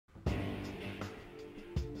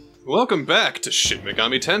Welcome back to Shin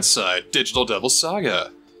Megami Tensei Digital Devil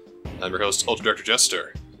Saga. I'm your host, Ultra Director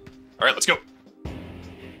Jester. Alright, let's go.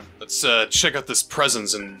 Let's check out this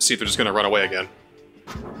presence and see if they're just gonna run away again.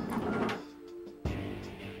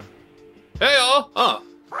 Hey y'all!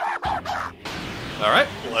 Alright,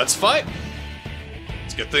 let's fight.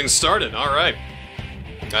 Let's get things started, alright.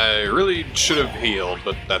 I really should have healed,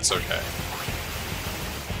 but that's okay.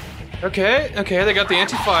 Okay, they got the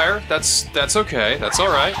anti-fire. That's okay. That's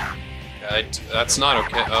alright. That's not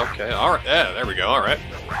okay. Okay, alright. Yeah, there we go, alright.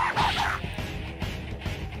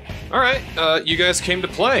 Alright, you guys came to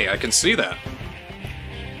play. I can see that.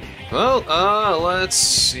 Well, let's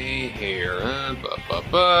see here.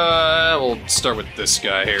 We'll start with this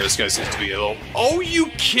guy here. This guy seems to be a little... Oh, you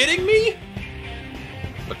kidding me?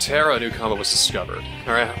 Matera, a new combo was discovered.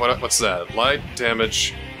 Alright, what's that? Light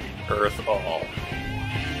damage, earth all.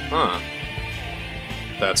 Huh.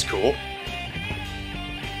 That's cool.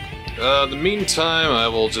 In the meantime, I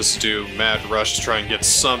will just do Mad Rush to try and get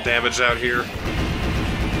some damage out here.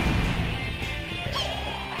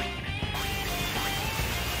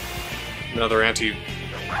 Another anti...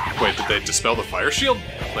 Wait, did they dispel the fire shield?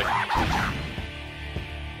 Like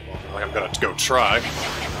I'm gonna go try.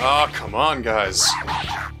 Oh, come on, guys.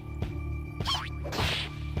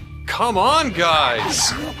 Come on,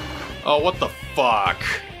 guys! Oh, what the fuck?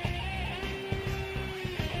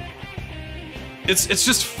 It's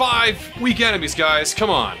just 5 weak enemies, guys. Come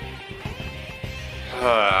on.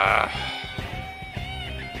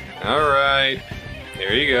 Alright.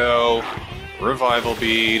 There you go. Revival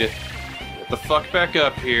bead. Get the fuck back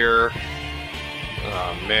up here.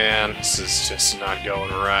 Oh man, this is just not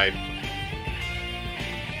going right.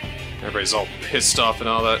 Everybody's all pissed off and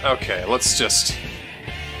all that. Okay, let's just...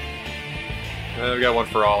 we got one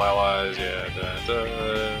for all allies. Yeah.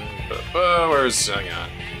 Where's... Hang on.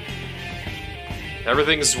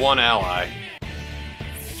 Everything's one ally.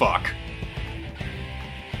 Fuck.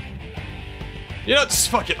 You know, just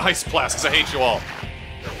fucking ice blast, because I hate you all.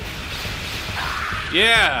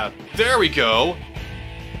 Yeah, there we go.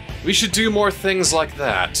 We should do more things like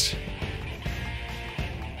that.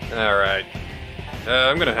 Alright.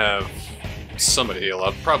 I'm gonna have somebody heal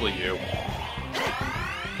up. Probably you.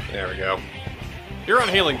 There we go. You're on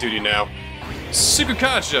healing duty now.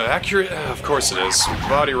 Sukukaja, accurate? Of course it is.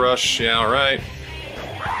 Body rush, yeah, alright.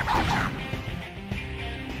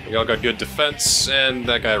 We all got good defense, and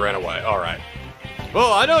that guy ran away. Alright.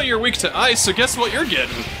 Well, I know you're weak to ice, so guess what you're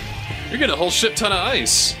getting? You're getting a whole shit ton of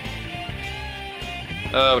ice.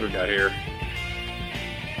 What do we got here?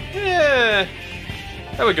 Yeah.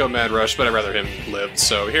 I would go Mad Rush, but I'd rather him live,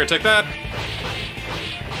 so here, take that.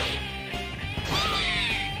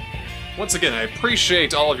 Once again, I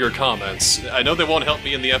appreciate all of your comments. I know they won't help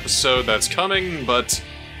me in the episode that's coming, but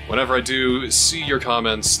whenever I do see your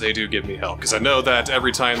comments, they do give me help. Because I know that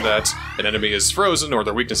every time that an enemy is frozen or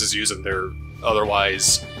their weakness is used and they're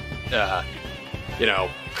otherwise, you know,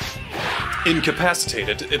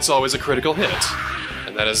 incapacitated, it's always a critical hit.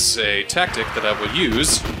 And that is a tactic that I will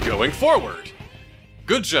use going forward.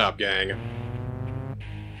 Good job, gang.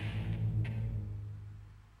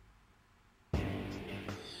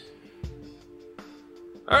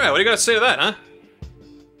 Alright, what do you gotta say to that, huh?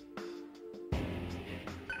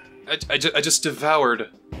 I just devoured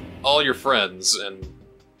all your friends, and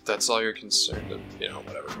that's all you're concerned of, you know,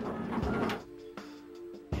 whatever.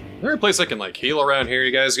 Is there a place I can, like, heal around here?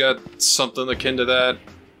 You guys got something akin to that?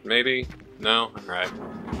 Maybe? No? Alright.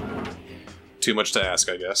 Too much to ask,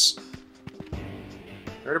 I guess.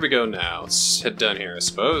 Where do we go now? Let's head down here, I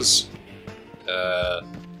suppose.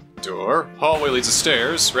 Door. Hallway leads to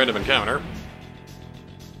stairs. Random encounter.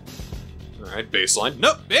 Alright, baseline.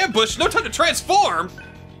 Nope! Ambush! No time to transform!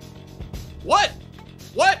 What?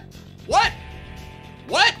 What? What?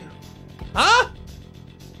 What? Huh?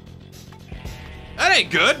 That ain't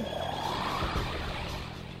good!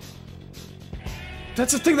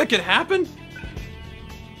 That's a thing that can happen?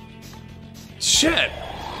 Shit!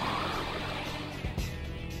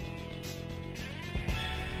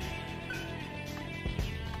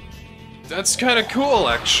 That's kinda cool,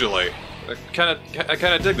 actually. I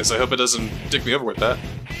kinda dig this. I hope it doesn't dick me over with that.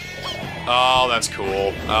 Oh, that's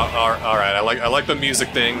cool. Alright, I like the music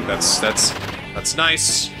thing. That's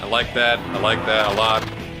nice. I like that a lot.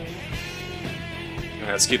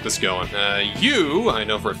 Alright, let's keep this going. You, I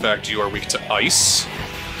know for a fact you are weak to ice.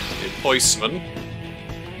 Iceman.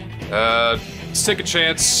 Let's take a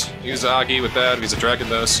chance. Use Agi with that. He's a dragon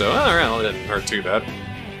though, so alright, well, it didn't hurt too bad.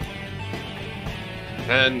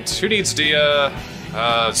 And who needs Dia?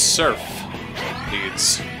 Surf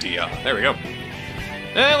needs Dia. There we go.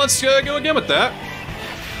 And let's go again with that.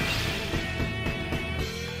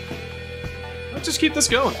 Let's just keep this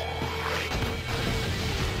going.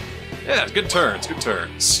 Yeah, good turns, good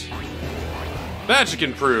turns. Magic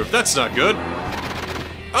improved, that's not good.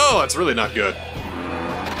 Oh, that's really not good.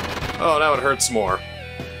 Oh, now it hurts more.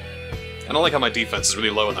 I don't like how my defense is really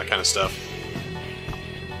low and that kind of stuff.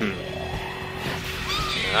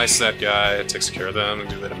 Yeah, ice that guy, it takes care of them,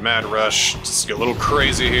 do a mad rush, just get a little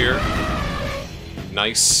crazy here.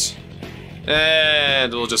 Nice.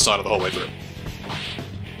 And we'll just auto the whole way through.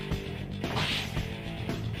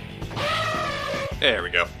 There we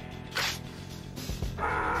go.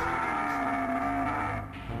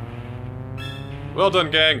 Well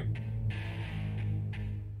done, gang.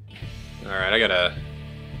 Alright, I gotta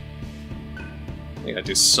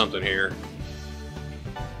do something here.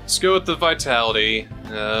 Let's go with the vitality.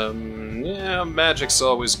 Yeah, magic's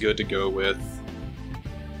always good to go with.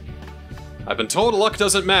 I've been told luck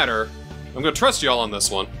doesn't matter. I'm gonna trust y'all on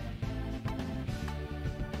this one.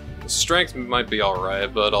 Strength might be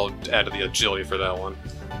alright, but I'll add to the agility for that one.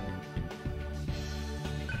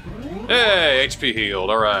 Hey, HP healed,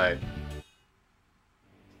 alright.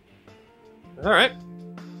 Alright.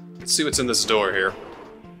 Let's see what's in this door here.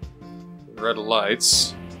 Red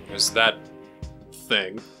lights. There's that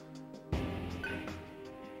thing.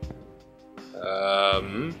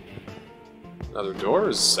 Another door?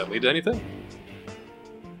 Does that lead to anything?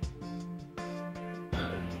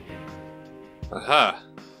 Aha!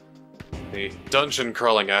 The dungeon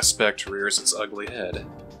crawling aspect rears its ugly head.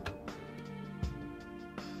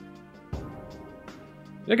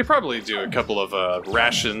 I could probably do a couple of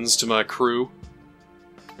rations to my crew.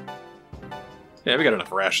 Yeah, we got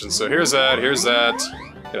enough rations, so here's that, here's that.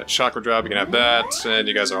 Got a chakra drop, you can have that, and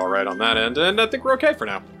you guys are alright on that end, and I think we're okay for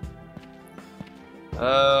now.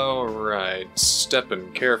 Alright,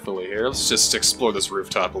 stepping carefully here. Let's just explore this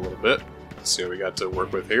rooftop a little bit. Let's see what we got to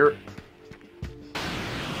work with here.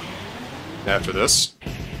 After this.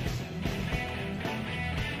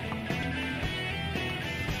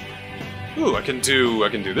 Ooh, I can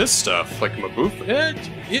do this stuff, like Maboof.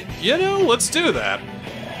 You know, let's do that.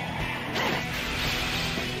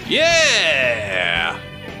 Yeah!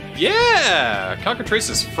 Yeah! Cockatrice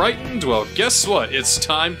is frightened? Well, guess what? It's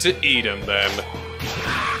time to eat him, then.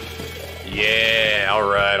 Yeah,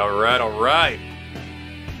 alright, alright, alright.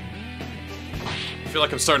 I feel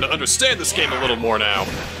like I'm starting to understand this game a little more now.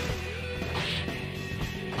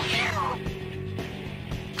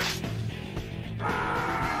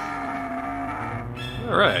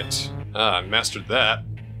 Alright. I mastered that.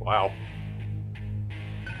 Wow.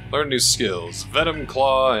 Learn new skills. Venom,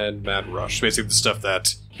 Claw, and Mad Rush. Basically the stuff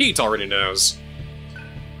that Heat already knows.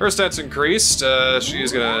 Her stats increased.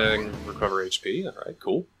 She's gonna recover HP. Alright,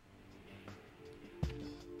 cool.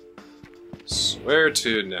 So where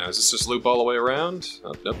to now? Is this just loop all the way around?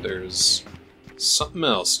 Oh, nope, there's something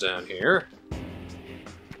else down here.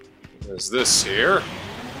 There's this here.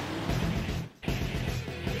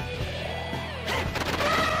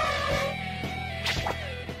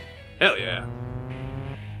 Hell yeah.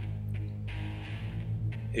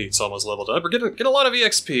 Heat's almost leveled up. We're getting a lot of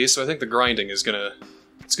EXP, so I think the grinding is gonna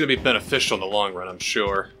be beneficial in the long run, I'm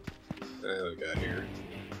sure. What we got here?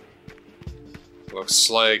 Looks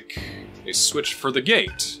like a switch for the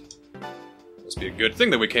gate. Must be a good thing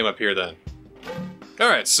that we came up here then.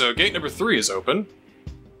 Alright, so gate number 3 is open.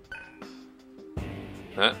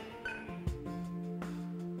 Huh?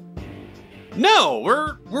 No!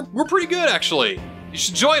 We're pretty good, actually. You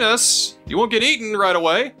should join us. You won't get eaten right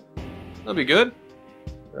away. That'll be good.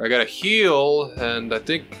 I gotta heal, and I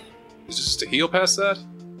think... Is it just a heal past that?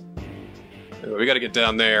 Anyway, we gotta get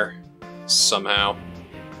down there. Somehow.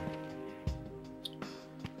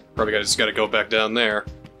 Probably just gotta go back down there.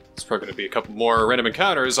 There's probably gonna be a couple more random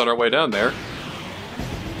encounters on our way down there.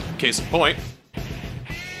 Case in point.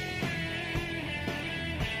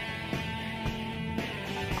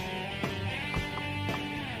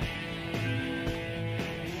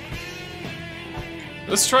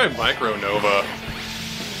 Let's try Micro Nova.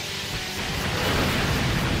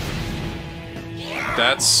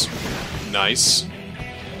 That's nice.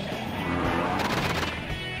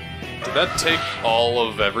 Did that take all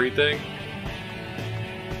of everything?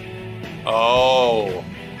 Oh.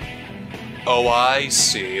 Oh, I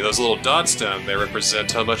see. Those little dots down there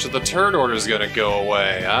represent how much of the turn order is gonna go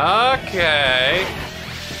away. Okay.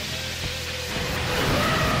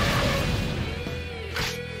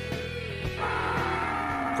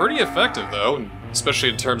 Pretty effective, though, especially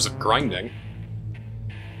in terms of grinding.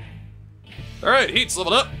 Alright, Heat's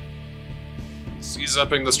leveled up. He's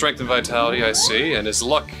upping the strength and vitality, I see, and his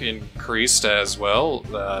luck increased as well.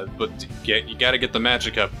 But you gotta get the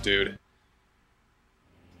magic up, dude.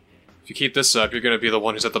 If you keep this up, you're gonna be the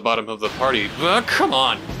one who's at the bottom of the party. Come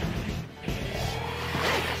on!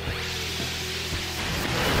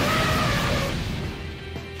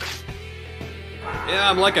 Yeah,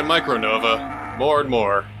 I'm liking Micronova. More and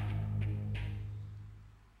more.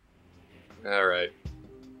 Alright.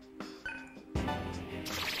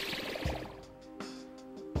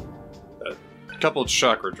 A couple of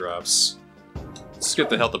chakra drops. Let's get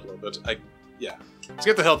the health up a little bit. Yeah. Let's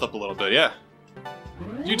get the health up a little bit, yeah.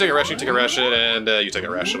 You take a ration, you take a ration, and you take a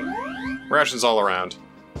ration. Rations all around.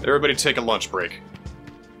 Everybody take a lunch break.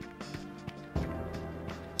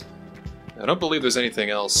 I don't believe there's anything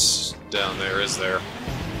else down there, is there?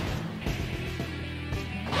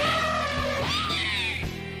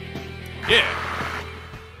 Yeah!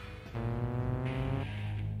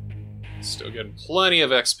 Still getting plenty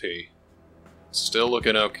of XP. Still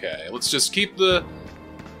looking okay. Let's just keep the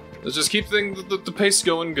pace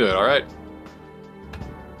going good, alright?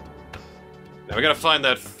 Now we gotta find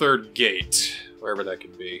that third gate, wherever that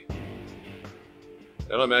can be. I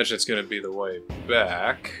don't imagine it's gonna be the way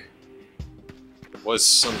back. There was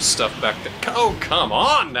some stuff back there. Oh, come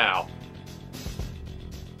on now!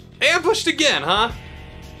 Ambushed again, huh?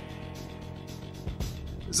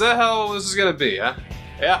 Is that how this is gonna be, huh?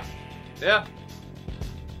 Yeah. Yeah.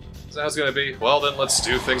 Is that how it's gonna be? Well then, let's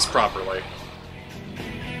do things properly.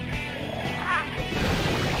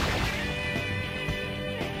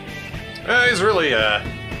 He's really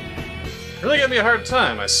giving me a hard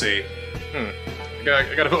time, I see. I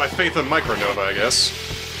gotta put my faith in Micronova, I guess.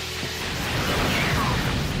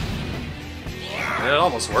 It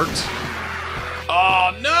almost worked.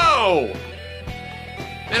 Oh, no!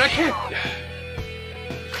 Man, I can't...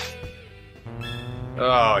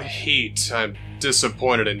 Oh, Heat. I'm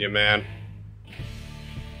disappointed in you, man.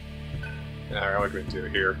 Alright, what can we do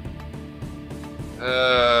here?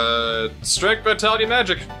 Strength, Vitality,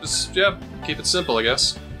 Magic. Just, yeah, keep it simple, I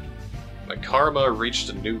guess. My Karma reached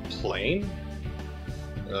a new plane?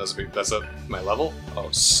 That's up my level?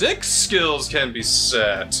 Oh, 6 skills can be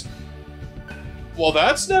set! Well,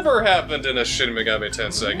 that's never happened in a Shin Megami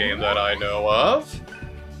Tensei game that I know of.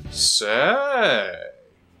 Say.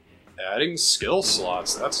 Adding skill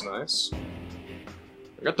slots, that's nice.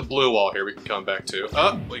 I got the blue wall here we can come back to.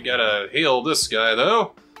 Oh, we gotta heal this guy,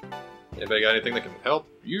 though. Anybody got anything that can help?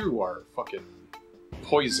 You are fucking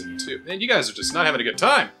poisoned, too. Man, you guys are just not having a good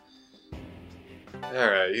time.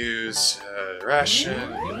 Alright, use ration.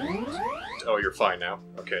 Oh, you're fine now.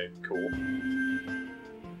 Okay, cool.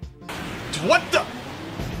 What the?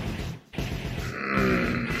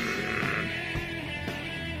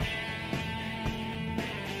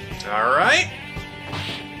 Alright.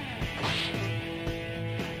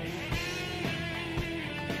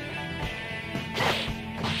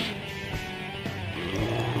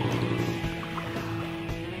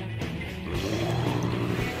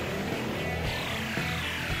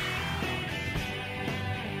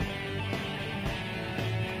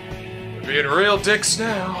 We're being real dicks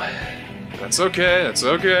now. That's okay, that's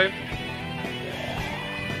okay.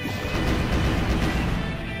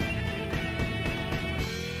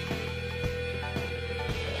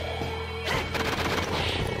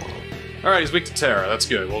 Alright, he's weak to Terra. That's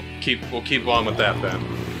good. We'll keep on with that then.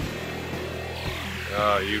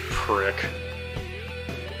 Oh, you prick.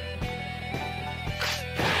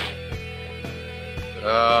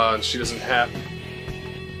 And she doesn't have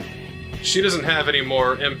any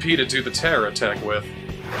more MP to do the Terra attack with.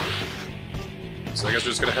 So I guess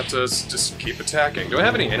we're just gonna have to just keep attacking. Do I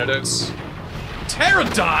have any antidotes?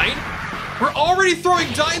 Pterodine? We're already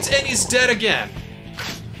throwing Dines and he's dead again.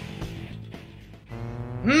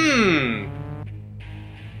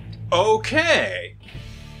 Okay.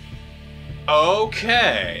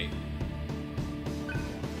 Okay.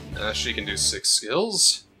 She can do 6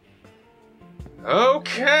 skills.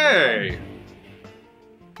 Okay.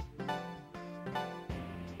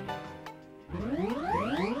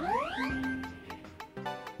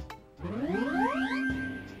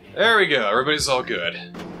 There we go, everybody's all good.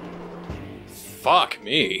 Fuck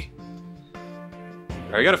me.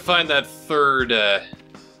 Alright, I gotta find that third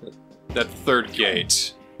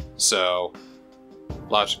gate. So,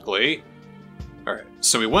 logically... Alright,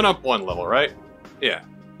 so we went up 1 level, right? Yeah.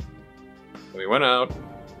 We went out,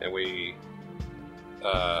 and we...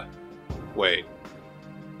 wait.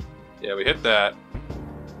 Yeah, we hit that.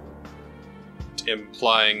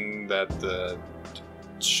 Implying that the...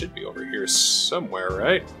 It should be over here somewhere,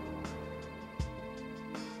 right?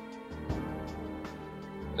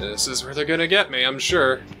 This is where they're gonna get me, I'm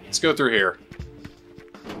sure. Let's go through here.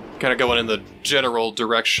 Kind of going in the general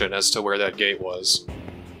direction as to where that gate was.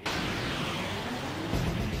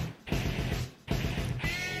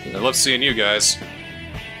 I love seeing you guys.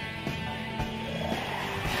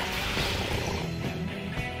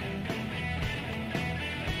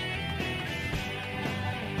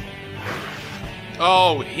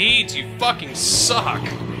 Oh, Heat, you fucking suck!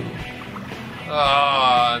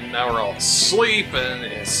 Now we're all asleep, and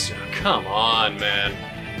it's... Come on, man.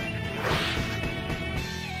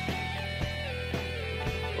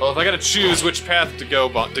 Well, if I gotta choose which path to go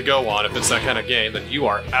on if it's that kind of game, then you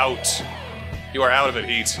are out. You are out of it,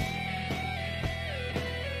 Heat.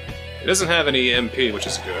 It doesn't have any MP, which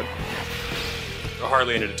is good.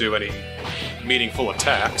 Hardly any to do any meaningful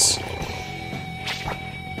attacks.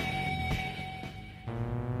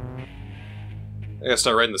 I gotta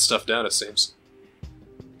start writing this stuff down, it seems.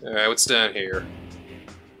 Alright, what's down here?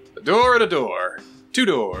 A door and a door. 2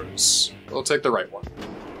 doors. We'll take the right one.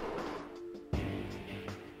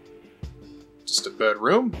 Just a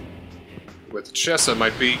bedroom. With a chest that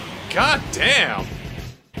might be... God damn!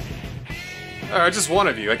 Alright, just one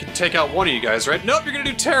of you. I can take out one of you guys, right? Nope, you're gonna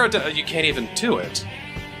do Terra... You can't even do it.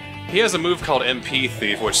 He has a move called MP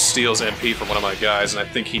Thief, which steals MP from one of my guys, and I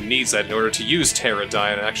think he needs that in order to use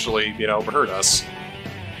Pterodine and actually, you know, hurt us.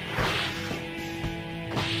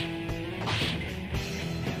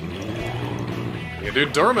 You do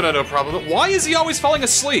Dormina, no problem. Why is he always falling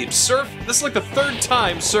asleep? Surf, this is like the 3rd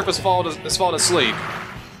time Surf has fallen asleep.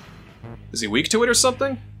 Is he weak to it or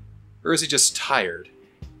something? Or is he just tired?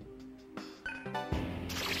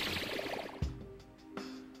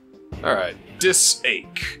 Alright,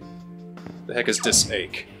 Disache. The heck is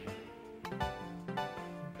Disache?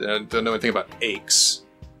 Don't know anything about aches.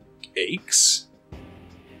 Aches?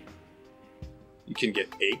 You can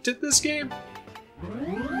get ached at this game?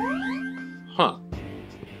 Huh.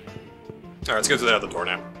 Alright, let's go to that other door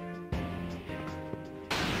now.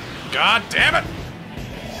 God damn it!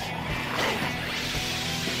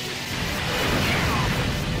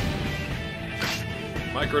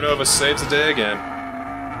 Micronova saves the day again.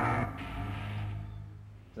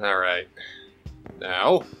 Alright.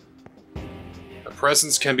 Now... a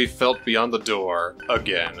presence can be felt beyond the door.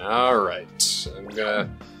 Again. Alright. I'm gonna...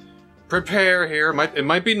 prepare here. It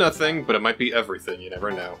might be nothing, but it might be everything. You never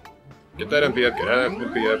know. Get that MP up, get that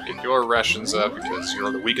MP up, get your rations up, because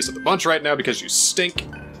you're the weakest of the bunch right now because you stink.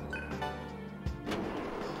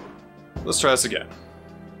 Let's try this again.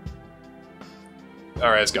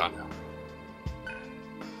 Alright, it's gone now.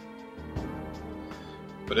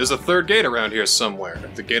 But there's a 3rd gate around here somewhere.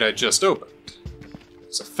 The gate I just opened.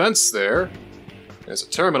 There's a fence there. There's a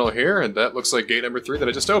terminal here, and that looks like gate number 3 that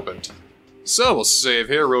I just opened. So, we'll save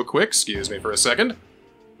here real quick. Excuse me for a second.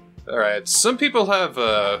 Alright, some people have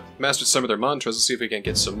mastered some of their mantras. Let's see if we can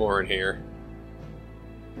get some more in here.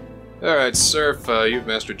 Alright, Surf, you've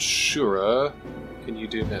mastered Shura. What can you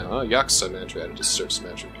do now? Yaksa mantra added to Surf's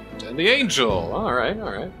mantra. And the Angel! Alright,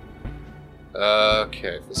 alright.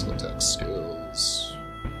 Okay, physical attack skills.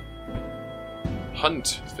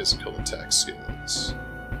 Hunt physical attack skills.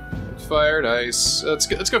 Fired, ice. Let's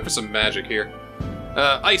go for some magic here.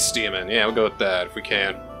 Ice Demon. Yeah, we'll go with that if we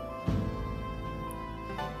can.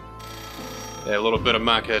 Yeah, a little bit of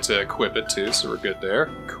Maka to equip it too, so we're good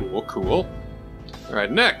there. Cool, cool.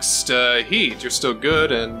 Alright, next, Heat, you're still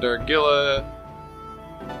good, and Dargilla...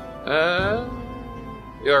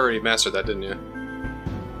 you already mastered that, didn't you?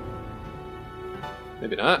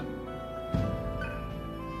 Maybe not.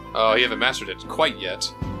 Oh, you haven't mastered it quite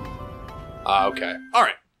yet. Ah, okay.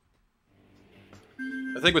 Alright.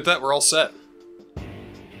 I think with that, we're all set.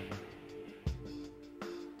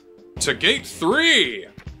 To gate 3!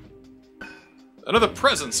 Another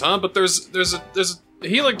presence, huh? But there's a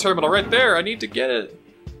healing terminal right there. I need to get it.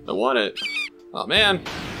 I want it. Oh man.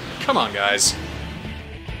 Come on, guys.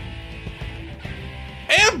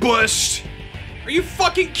 Ambushed? Are you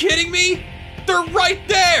fucking kidding me? They're right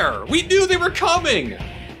there! We knew they were coming!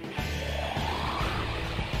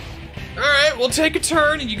 Alright, we'll take a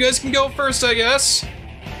turn and you guys can go first, I guess.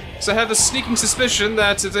 Because I have a sneaking suspicion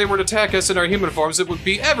that if they were to attack us in our human forms, it would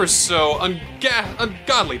be ever so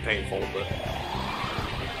ungodly painful, but...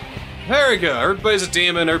 There we go, everybody's a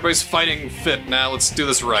demon, everybody's fighting fit now, let's do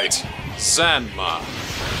this right. Zanma.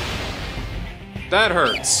 That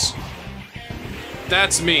hurts.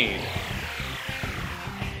 That's mean.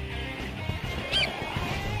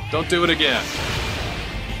 Don't do it again.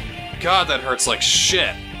 God, that hurts like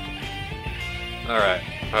shit. Alright,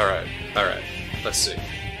 alright, alright. Let's see.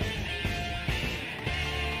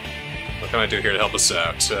 What can I do here to help us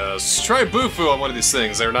out? Let's try Bufu on one of these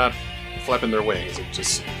things. They're not flapping their wings. It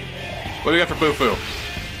just... What do we got for Bufu?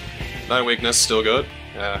 Not a weakness, still good.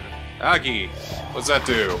 Agi, what's that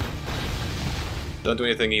do? Don't do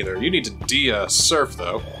anything either. You need to Surf,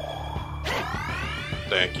 though.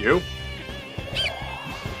 Thank you.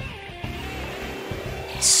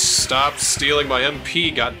 Stop stealing my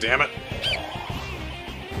MP, goddammit.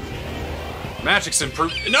 Magic's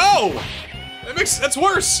improved. No! That's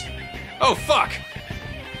worse! Oh, fuck!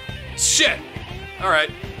 Shit!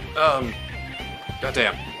 Alright.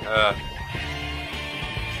 Goddamn.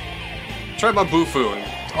 Try my Bufu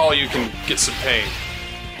and all you can get some pain.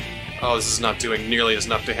 Oh, this is not doing nearly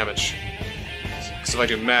enough damage. Because if I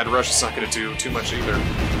do Mad Rush, it's not going to do too much either.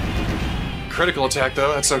 Critical attack,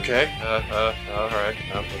 though, that's okay. Alright.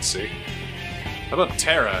 Let's see. How about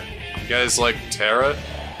Terra? You guys like Terra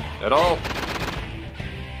at all?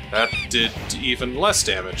 That did even less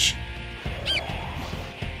damage.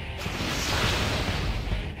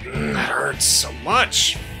 That hurts so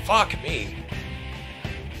much. Fuck me.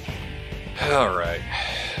 Alright.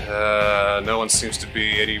 No one seems to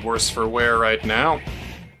be any worse for wear right now.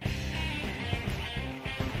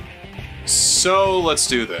 So, let's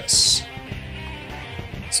do this.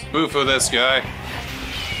 Let's Bufu this guy.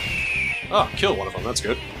 Oh, kill one of them, that's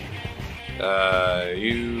good.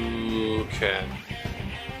 You can...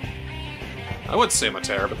 I would say my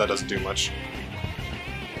Terror, but that doesn't do much.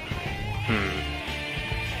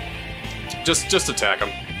 Just attack him.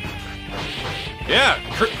 Yeah,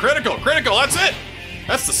 critical, that's it!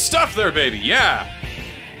 That's the stuff there, baby, yeah!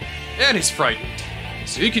 And he's frightened.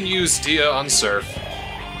 So he can use Dia on Surf.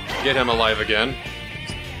 Get him alive again.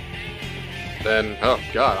 Then, oh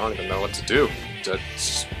god, I don't even know what to do.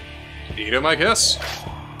 Just eat him, I guess?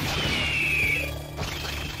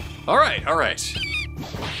 Alright.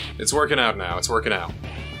 It's working out now, it's working out.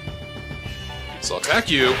 So I'll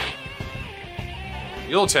attack you.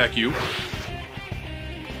 You'll attack you.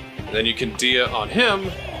 And then you can Dia on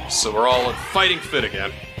him, so we're all in fighting fit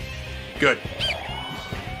again. Good.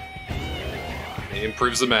 He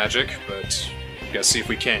improves the magic, but we gotta see if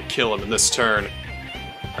we can't kill him in this turn.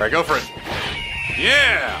 Alright, go for it.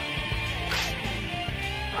 Yeah!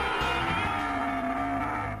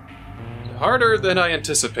 Harder than I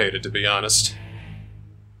anticipated, to be honest.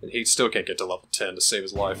 And he still can't get to level 10 to save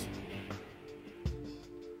his life.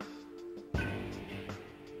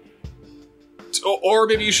 Or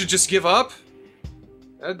maybe you should just give up?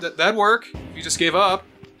 That'd work. If you just gave up.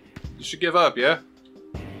 You should give up, yeah?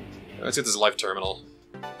 Let's get this life terminal.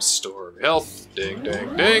 Store health. Ding,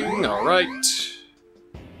 ding, ding. Alright.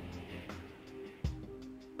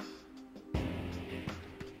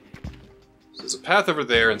 So there's a path over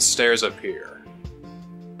there and stairs up here.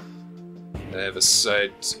 I have a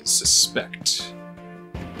suspect.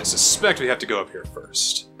 I suspect we have to go up here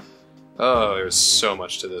first. Oh, there's so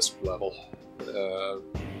much to this level.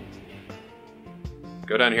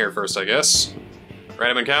 Go down here first, I guess.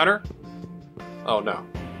 Random encounter? Oh, no.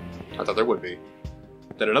 I thought there would be.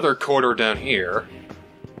 Then another corridor down here,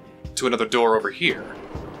 to another door over here.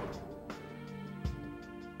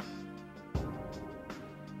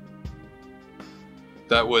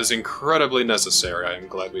 That was incredibly necessary. I am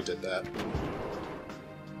glad we did that.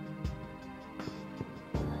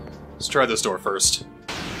 Let's try this door first.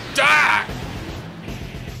 Ah!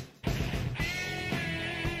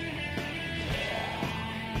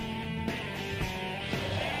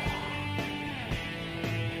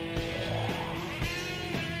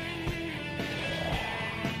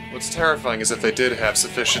 What's terrifying is if they did have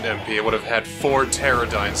sufficient MP, I would have had 4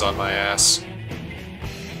 Pterodines on my ass.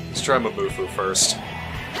 Let's try Mabufu first.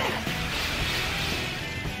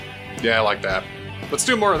 Yeah, I like that. Let's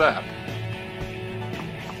do more of that.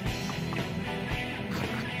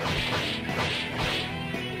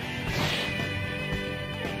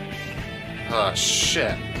 Oh,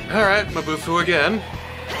 shit. Alright, Mabufu again.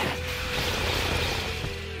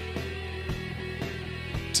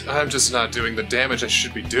 I'm just not doing the damage I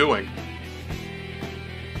should be doing.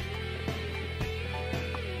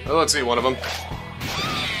 Oh, let's see one of them.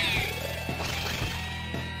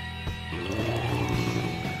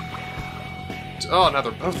 Oh, now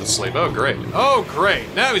they're both asleep. Oh, great. Oh,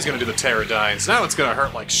 great. Now he's gonna do the Pterodines. Now it's gonna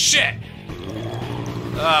hurt like shit.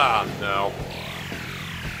 Ah, no.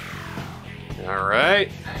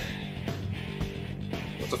 Alright.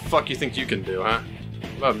 What the fuck you think you can do, huh?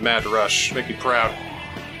 What about Mad Rush? Make me proud.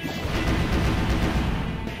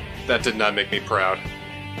 That did not make me proud.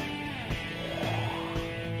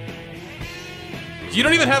 You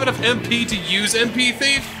don't even have enough MP to use MP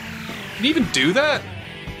Thief? Can you even do that?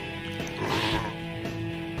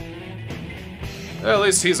 Well, at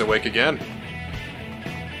least he's awake again.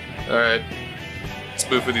 Alright. Let's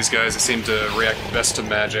move with these guys. They seem to react best to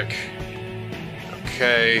magic.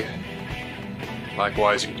 Okay.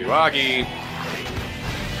 Likewise, you can do Agi.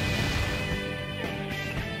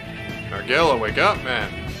 Margella, wake up,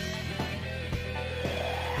 man.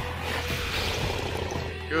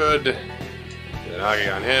 Good. Get an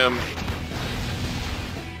Agi on him.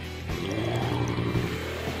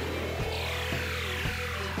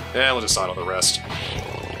 Yeah, we'll just auto the rest.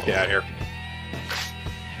 Get out of here.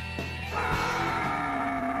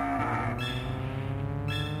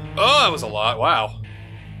 Oh, that was a lot. Wow.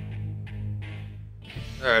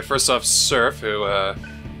 Alright, first off, Surf, who,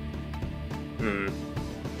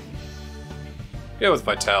 yeah, with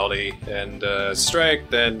Vitality and,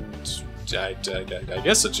 Strength and, I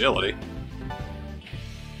guess Agility.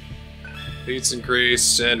 Beats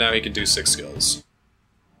increased, and now he can do 6 skills.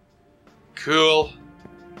 Cool.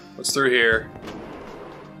 What's through here?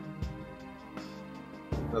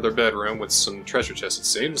 Another bedroom with some treasure chests, it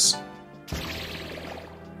seems.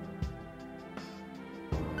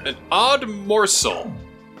 An odd morsel.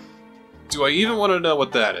 Do I even want to know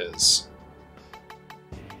what that is?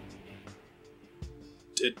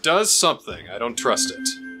 It does something. I don't trust it.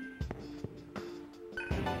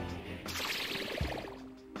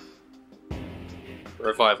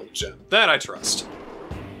 Revival gem. That I trust.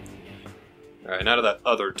 Alright, now to that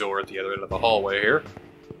other door at the other end of the hallway here.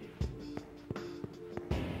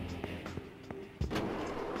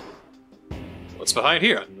 What's behind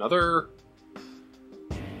here? Another...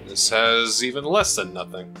 This has even less than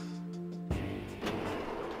nothing.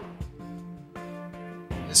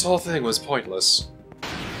 This whole thing was pointless.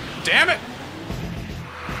 Damn it!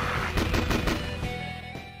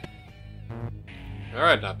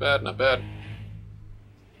 Alright, not bad, not bad.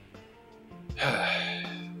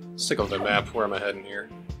 Let's take a look at the map. Where am I heading here?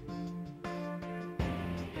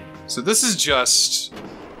 So this is just...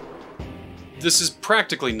 This is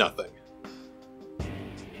practically nothing.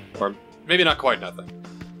 Or maybe not quite nothing.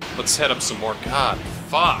 Let's head up some more. God,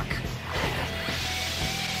 fuck.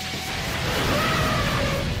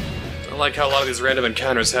 I don't like how a lot of these random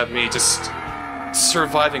encounters have me just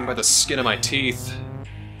surviving by the skin of my teeth.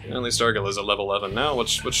 At least Argila's at level 11 now.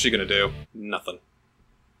 What's she gonna do? Nothing.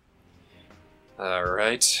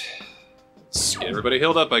 Alright. Let's get everybody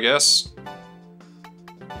healed up, I guess.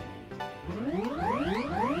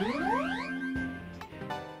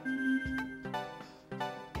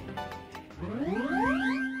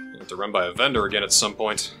 Have to run by a vendor again at some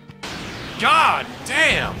point. God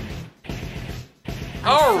damn!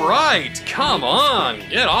 Alright, come on!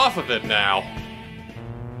 Get off of it now!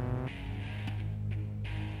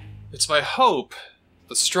 It's my hope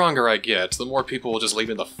the stronger I get, the more people will just leave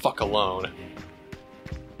me the fuck alone.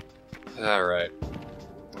 Alright.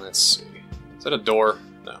 Let's see. Is that a door?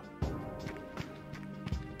 No.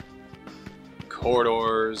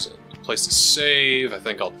 Corridors, and a place to save, I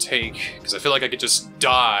think I'll take, because I feel like I could just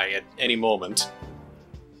die at any moment.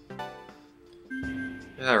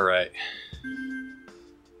 Alright.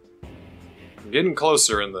 I'm getting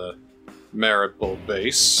closer in the Maribel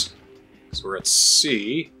base, because we're at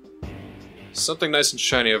C. Something nice and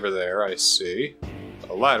shiny over there, I see.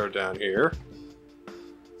 A ladder down here.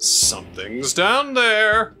 Something's down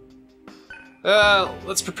there!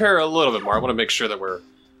 Let's prepare a little bit more. I want to make sure that we're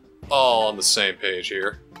all on the same page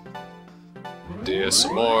here. Do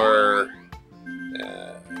some more...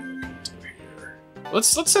 Let's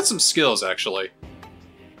set some skills, actually.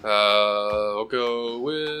 I'll go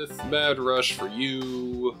with Mad Rush for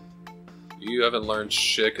you. You haven't learned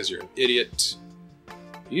shit because you're an idiot.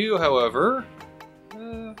 You, however...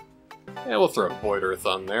 yeah, we'll throw Void Earth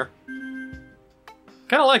on there.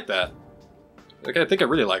 Kinda like that. Like, I think I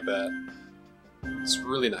really like that. It's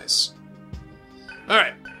really nice.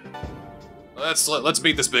 Alright. Let's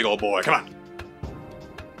beat this big old boy, come on!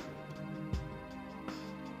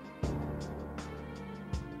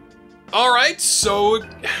 Alright, so...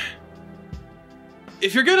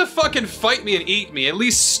 If you're gonna fucking fight me and eat me, at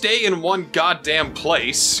least stay in one goddamn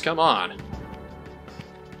place. Come on.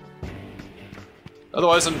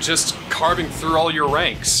 Otherwise, I'm just carving through all your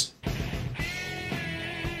ranks.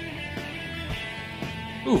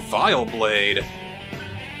 Ooh, Vile Blade.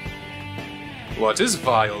 What is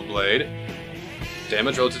Vile Blade?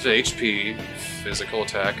 Damage relative to HP, physical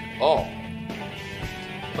attack, all.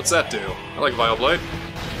 What's that do? I like Vile Blade.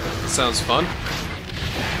 Sounds fun.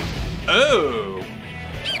 Oh!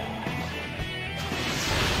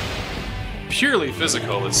 Purely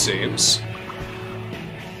physical, it seems.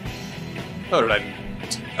 Oh, did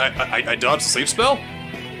I dodged a sleep spell?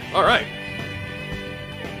 Alright.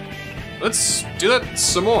 Let's do that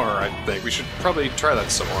some more, I think. We should probably try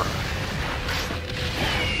that some more.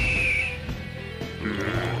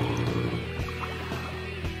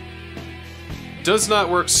 Does not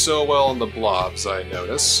work so well on the blobs, I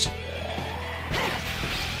noticed.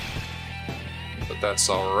 But that's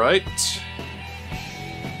alright.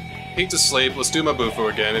 Hate to sleep, let's do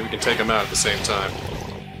Mabufu again, and we can take him out at the same time.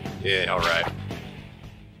 Yeah, alright.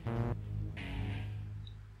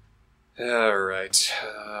 Alright,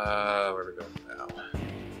 where are we going now?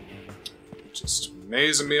 Just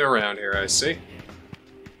mazing me around here, I see.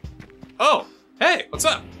 Oh! Hey, what's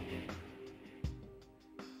up?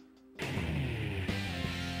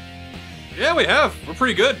 Yeah, we have. We're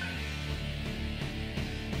pretty good.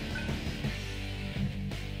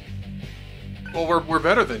 Well, we're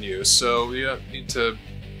better than you, so we need to...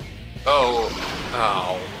 Oh.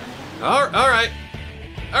 Alright.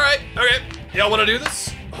 Alright, okay. Y'all wanna do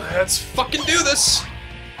this? Let's fucking do this!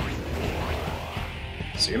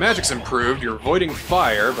 So your magic's improved, you're avoiding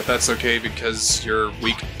fire, but that's okay because you're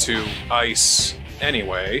weak to ice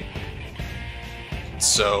anyway.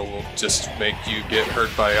 So we'll just make you get hurt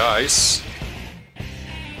by ice.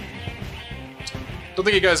 Don't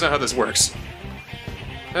think you guys know how this works.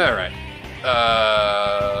 Alright.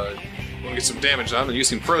 Wanna get some damage on and use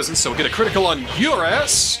some frozen, so we'll get a critical on your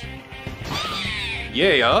ass!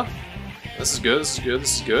 Yeah. This is good, this is good,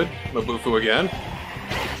 this is good. Mabufu again.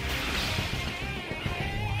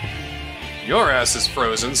 Your ass is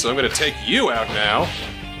frozen, so I'm gonna take you out now.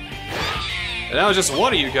 And now it's just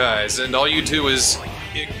one of you guys, and all you do is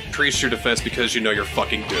increase your defense because you know you're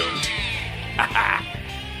fucking doomed. Haha.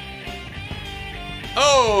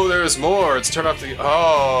 Oh, there's more. Let's turn off the...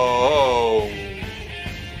 Oh.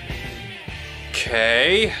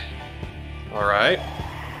 Okay. Alright.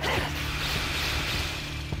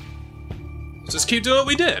 Just keep doing what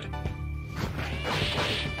we did.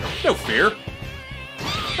 No fear.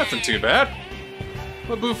 Nothing too bad.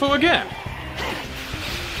 Mabufu again.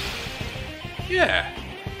 Yeah.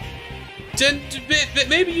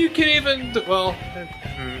 Maybe you can even... Well...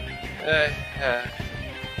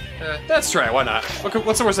 let's try it, why not?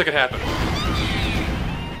 What's the worst that could happen?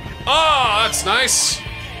 Oh, that's nice!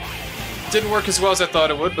 Didn't work as well as I thought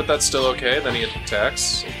it would, but that's still okay. Then he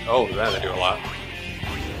attacks. Oh, that I do a lot.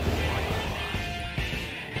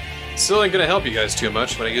 Still ain't gonna help you guys too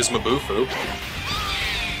much when I use Mabufu.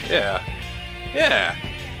 Yeah. Yeah.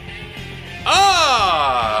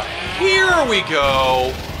 Ah! Here we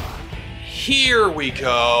go! Here we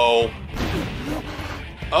go!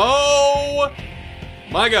 Oh!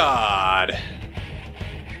 My god.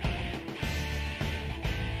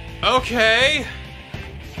 Okay.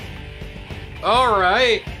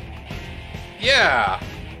 Alright. Yeah.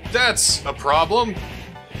 That's a problem.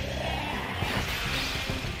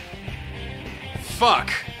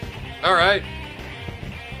 Fuck. Alright.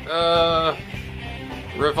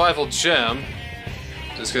 Revival gem.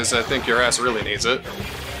 Just because I think your ass really needs it.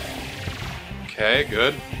 Okay,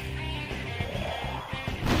 good.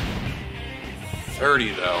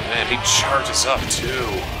 30 though. Man, he charges up too.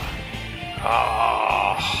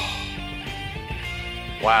 Ah.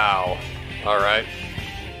 Wow. Alright.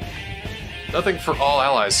 Nothing for all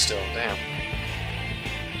allies still, damn.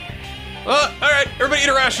 Alright, everybody eat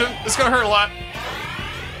a ration. This is gonna hurt a lot.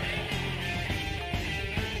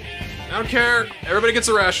 I don't care. Everybody gets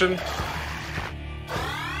a ration.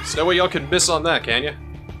 There's no way y'all can miss on that, can ya?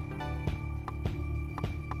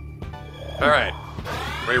 Alright.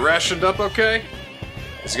 Everybody rationed up okay?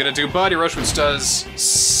 He's gonna do body rush, which does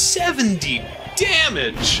 70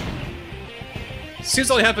 damage! Seems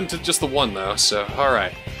to only happen to just the one, though, so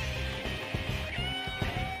alright.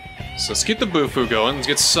 So let's keep the Bufu going, let's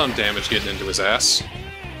get some damage getting into his ass.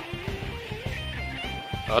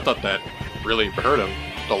 Oh, I thought that really hurt him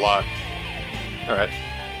a lot. Alright.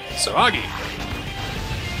 So Agi!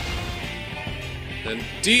 Then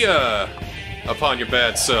Dia! Upon your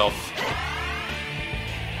bad self.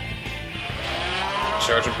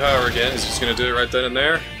 Charging power again, he's just gonna do it right then and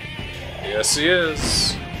there. Yes, he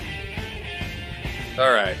is.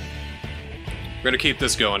 Alright. We're gonna keep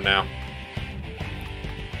this going now.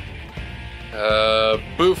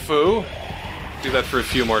 Bufu. Do that for a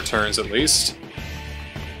few more turns at least.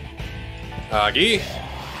 Agi.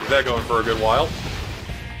 Keep that going for a good while.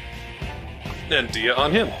 And Dia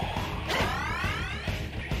on him.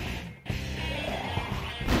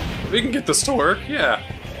 We can get this to work, yeah.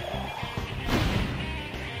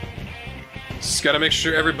 Just gotta make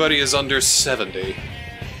sure everybody is under 70.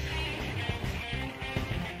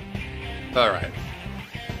 Alright.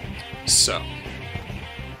 So.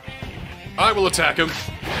 I will attack him.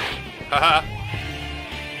 Haha.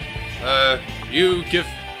 You give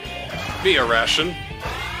me a ration.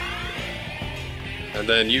 And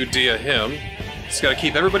then you Dia him. Just gotta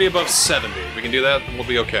keep everybody above 70. We can do that, and we'll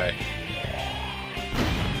be okay.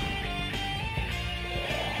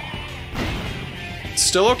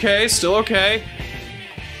 Still okay, still okay.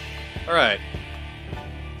 Alright.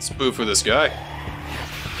 Let's boo for this guy.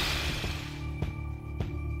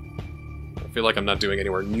 I feel like I'm not doing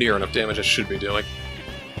anywhere near enough damage I should be doing.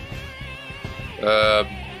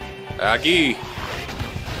 Aggie!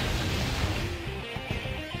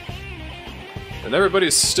 And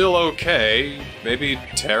everybody's still okay. Maybe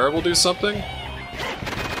Tara will do something?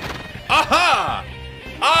 Aha!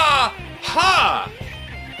 Aha!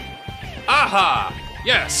 Aha!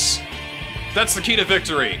 Yes! That's the key to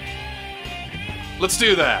victory. Let's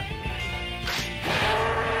do that.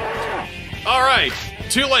 Alright,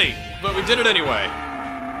 too late, but we did it anyway.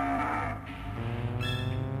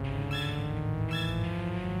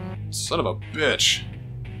 Son of a bitch.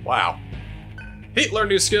 Wow. He learned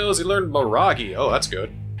new skills, he learned Maragi. Oh, that's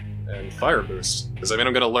good. And Fire Boost. Does that mean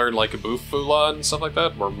I'm gonna learn, like, Bufula and stuff like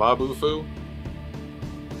that? Or Mabufu?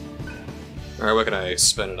 Alright, what can I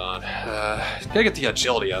spend it on? Gotta get the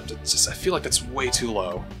agility up. It's just, I feel like that's way too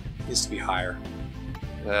low. It needs to be higher.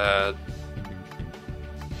 Then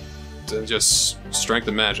just strength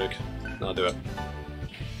and magic. I'll do it.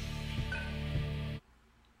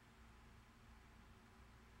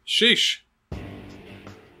 Sheesh.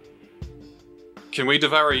 Can we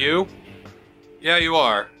devour you? Yeah, you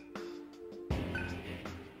are.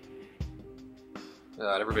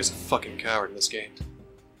 God, everybody's a fucking coward in this game.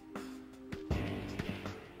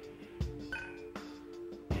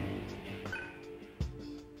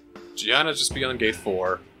 Gianna just be on gate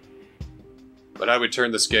 4. But I would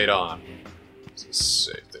turn this gate on. It's a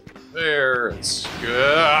safe thing there. It's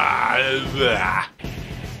good.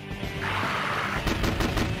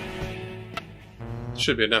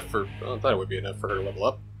 Should be enough for... Well, I thought it would be enough for her to level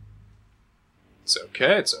up. It's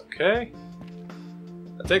okay, it's okay.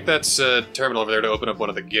 I think that's a terminal over there to open up one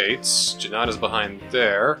of the gates. Janana's behind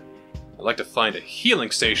there. I'd like to find a healing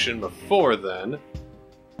station before then.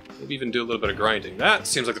 Maybe even do a little bit of grinding. That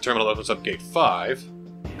seems like the terminal opens up gate 5.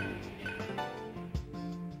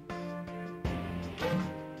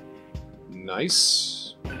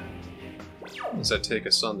 Nice. Does that take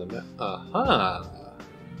us on the map? Aha!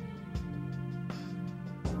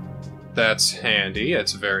 That's handy.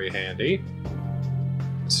 It's very handy.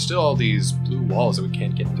 There's still all these blue walls that we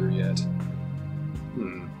can't get through yet.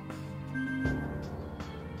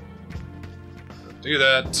 Do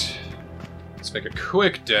that. Let's make a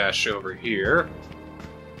quick dash over here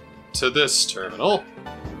to this terminal.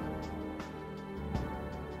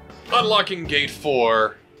 Unlocking gate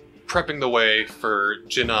 4, prepping the way for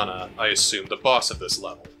Janana, I assume, the boss of this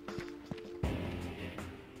level.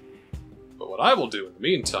 But what I will do in the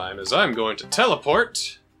meantime is I'm going to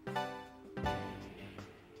teleport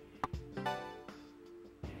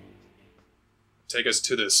take us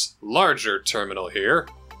to this larger terminal here,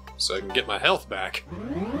 so I can get my health back.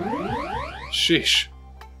 Sheesh.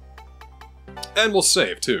 And we'll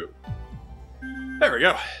save, too. There we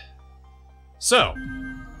go. So,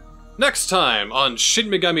 next time on Shin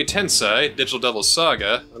Megami Tensei Digital Devil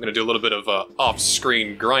Saga, I'm going to do a little bit of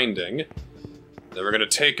off-screen grinding. Then we're going to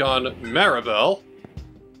take on Maribel,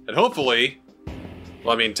 and hopefully...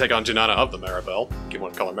 Well, I mean, take on Janana of the Maribel, if you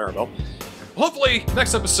want to call her Maribel. Hopefully,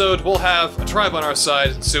 next episode, we'll have a tribe on our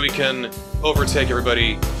side, so we can overtake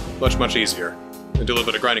everybody much, much easier. And do a little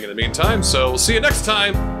bit of grinding in the meantime, so we'll see you next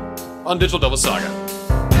time on Digital Devil Saga.